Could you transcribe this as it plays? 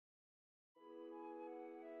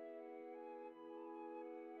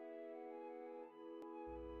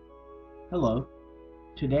Hello,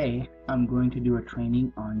 today I'm going to do a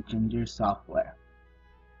training on Ginger software.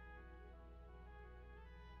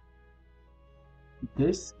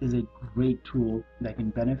 This is a great tool that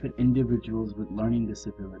can benefit individuals with learning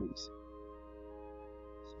disabilities.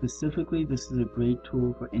 Specifically, this is a great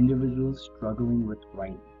tool for individuals struggling with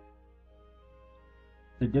writing.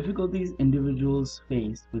 The difficulties individuals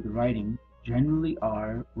face with writing generally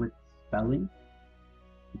are with spelling,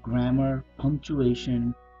 grammar,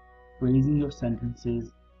 punctuation, phrasing of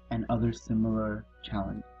sentences, and other similar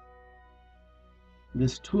challenges.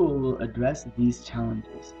 This tool will address these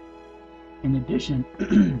challenges. In addition,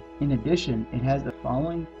 it has the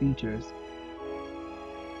following features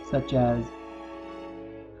such as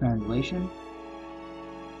translation,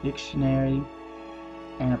 dictionary,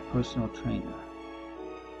 and a personal trainer.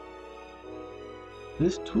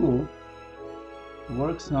 This tool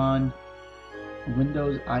works on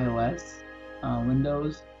Windows, iOS,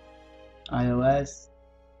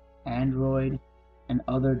 Android, and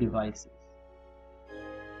other devices.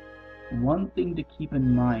 One thing to keep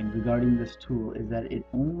in mind regarding this tool is that it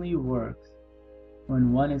only works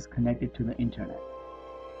when one is connected to the internet.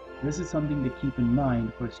 This is something to keep in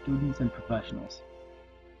mind for students and professionals.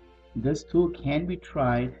 This tool can be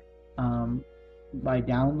tried by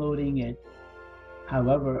downloading it.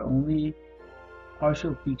 However, only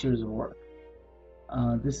partial features work.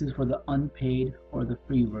 This is for the unpaid or the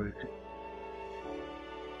free version.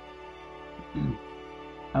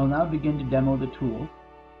 I will now begin to demo the tool.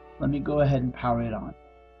 Let me go ahead and power it on.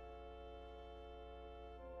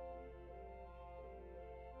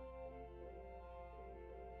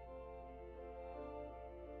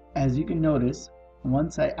 As you can notice,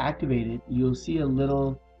 once I activate it, you'll see a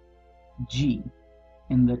little G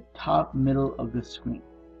in the top middle of the screen.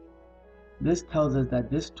 This tells us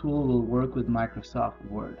that this tool will work with Microsoft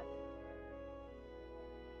Word.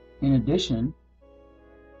 In addition,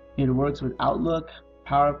 it works with Outlook,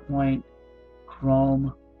 PowerPoint,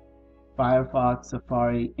 Chrome, Firefox,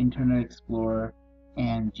 Safari, Internet Explorer,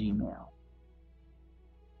 and Gmail.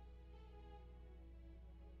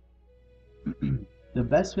 The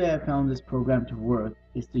best way I found this program to work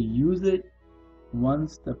is to use it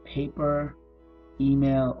once the paper,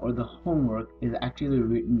 email, or the homework is actually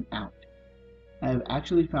written out. I have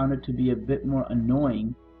actually found it to be a bit more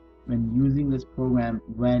annoying when using this program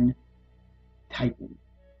when typing.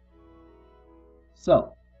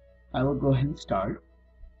 So, I will go ahead and start.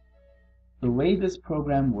 The way this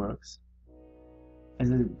program works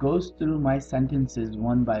is it goes through my sentences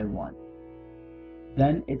one by one.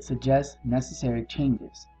 Then it suggests necessary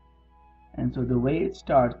changes. And so the way it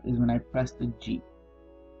starts is when I press the G.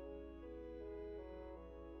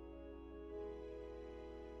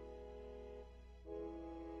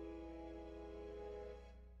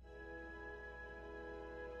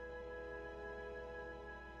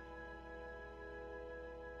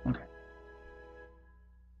 Okay.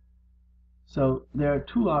 So there are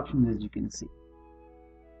two options, as you can see.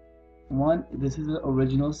 One, this is the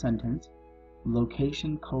original sentence,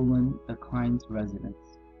 location : the client's residence.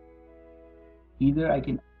 Either I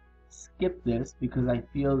can skip this because I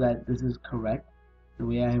feel that this is correct, the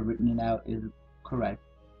way I have written it out is correct,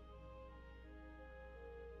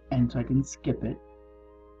 and so I can skip it.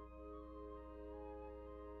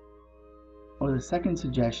 Or the second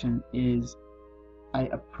suggestion is I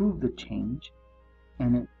approve the change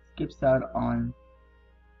and it skips out on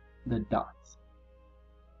the dots.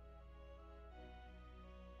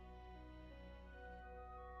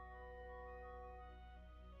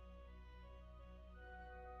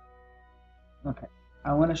 Okay,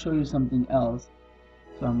 I want to show you something else,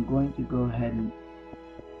 so I'm going to go ahead and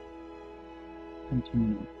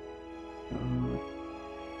continue.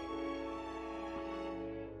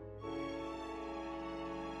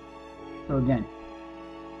 So again,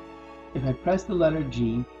 if I press the letter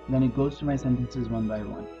G, then it goes through my sentences one by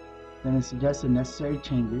one. Then it suggests the necessary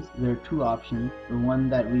changes. There are two options. The one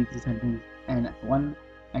that reads the sentence, and one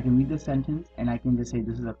I can read the sentence and I can just say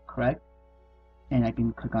this is correct, and I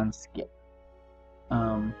can click on skip.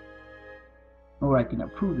 Or I can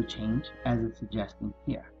approve the change as it's suggesting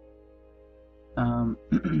here.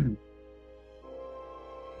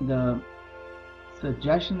 The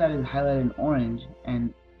suggestion that is highlighted in orange,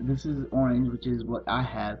 and this is orange, which is what I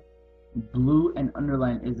have. Blue and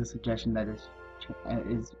underlined is the suggestion that is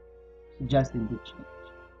suggesting the change.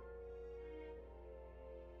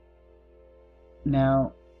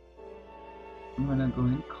 Now, I'm going to go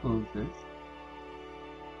ahead and close this.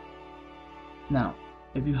 Now,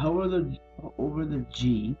 if you hover over the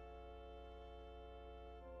G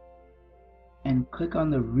and click on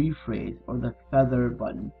the rephrase or the feather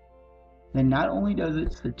button, then not only does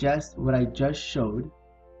it suggest what I just showed,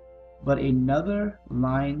 but another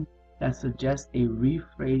line that suggests a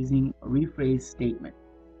rephrased statement.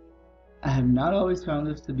 I have not always found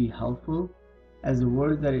this to be helpful, as the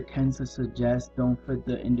words that it tends to suggest don't fit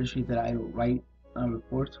the industry that I write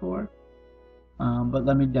reports for, but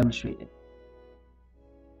let me demonstrate it.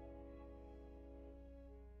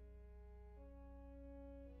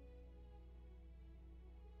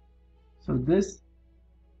 So this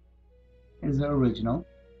is the original,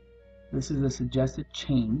 this is the suggested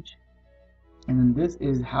change, and then this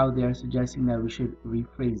is how they are suggesting that we should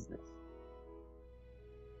rephrase this.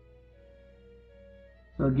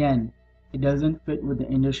 So again, it doesn't fit with the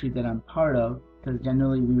industry that I'm part of, because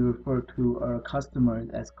generally we refer to our customers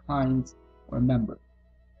as clients or members.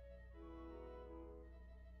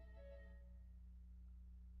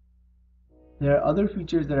 There are other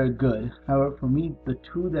features that are good, however for me the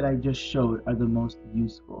two that I just showed are the most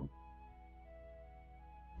useful.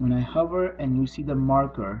 When I hover and you see the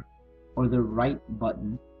marker or the right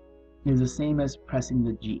button is the same as pressing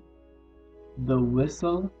the G. The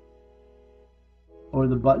whistle or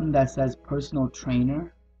the button that says personal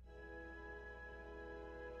trainer,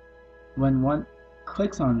 when one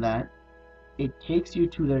clicks on that, it takes you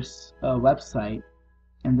to their website,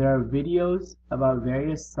 and there are videos about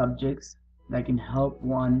various subjects that can help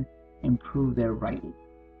one improve their writing.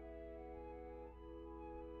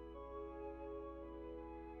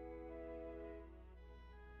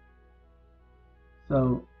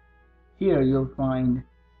 So here you'll find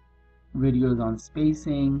videos on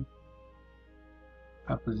spacing,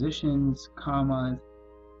 prepositions, commas,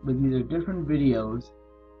 but these are different videos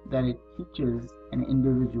that it teaches an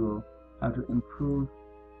individual how to improve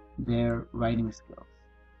their writing skills.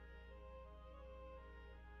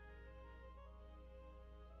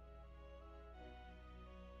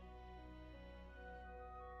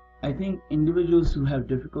 I think individuals who have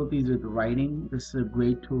difficulties with writing, this is a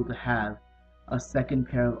great tool to have, a second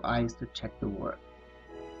pair of eyes to check the work.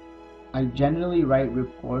 I generally write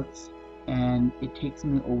reports, and it takes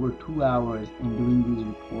me over 2 hours in doing these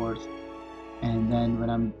reports, and then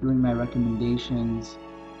when I'm doing my recommendations,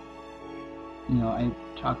 I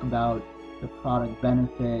talk about the product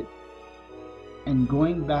benefit, and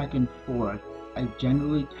going back and forth, I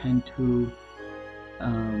generally tend to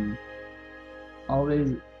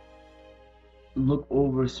always look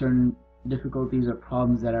over certain difficulties or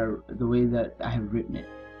problems that are the way that I have written it.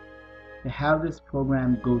 To have this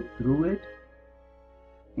program go through it,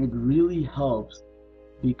 it really helps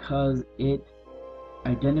because it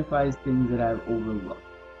identifies things that I've overlooked.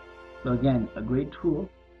 So again, a great tool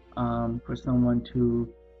for someone to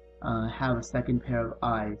have a second pair of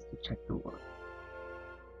eyes to check the work.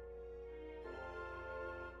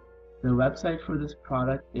 The website for this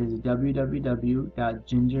product is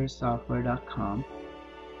www.gingersoftware.com.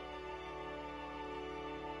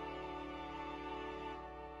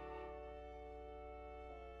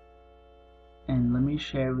 And let me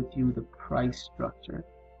share with you the price structure.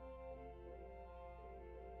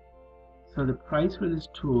 So the price for this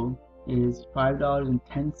tool is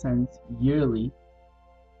 $5.10 yearly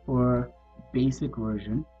for basic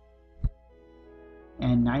version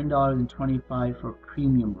and $9.25 for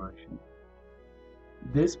premium version.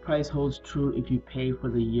 This price holds true if you pay for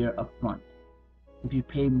the year upfront. If you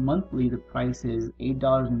pay monthly, the price is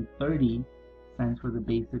 $8.30 for the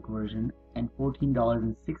basic version and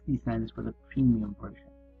 $14.60 for the premium version.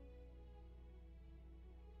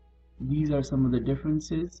 These are some of the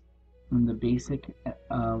differences from the basic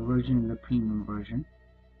version and the premium version.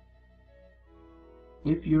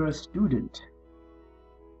 If you're a student,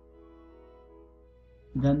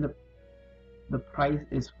 then the price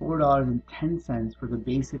is $4.10 for the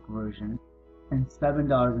basic version and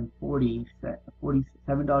 $7.40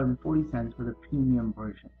 for the premium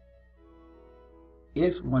version,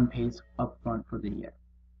 if one pays upfront for the year.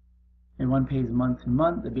 If one pays month to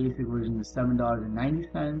month, the basic version is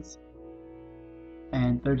 $7.90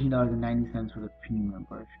 and $13.90 for the premium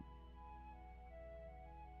version.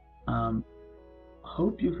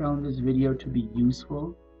 Hope you found this video to be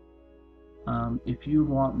useful. If you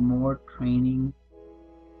want more training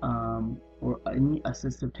or any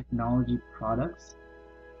assistive technology products,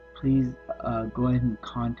 please go ahead and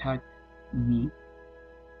contact me.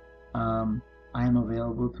 I am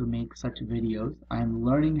available to make such videos. I am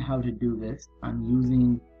learning how to do this. I'm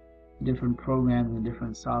using different programs and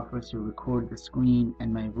different softwares to record the screen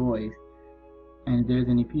and my voice. And if there's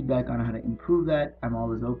any feedback on how to improve that, I'm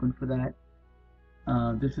always open for that.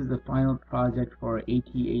 This is the final project for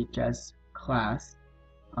ATHS class,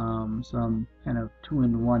 so I'm kind of 2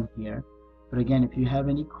 in 1 here. But again, if you have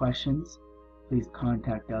any questions, please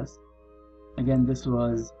contact us. Again, this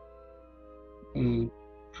was a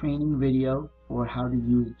training video for how to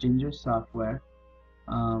use Ginger software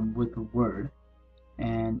with Word,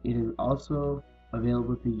 and it is also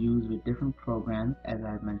available to use with different programs, as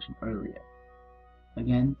I mentioned earlier.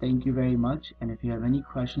 Again, thank you very much, and if you have any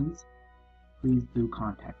questions, please do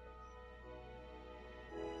contact us.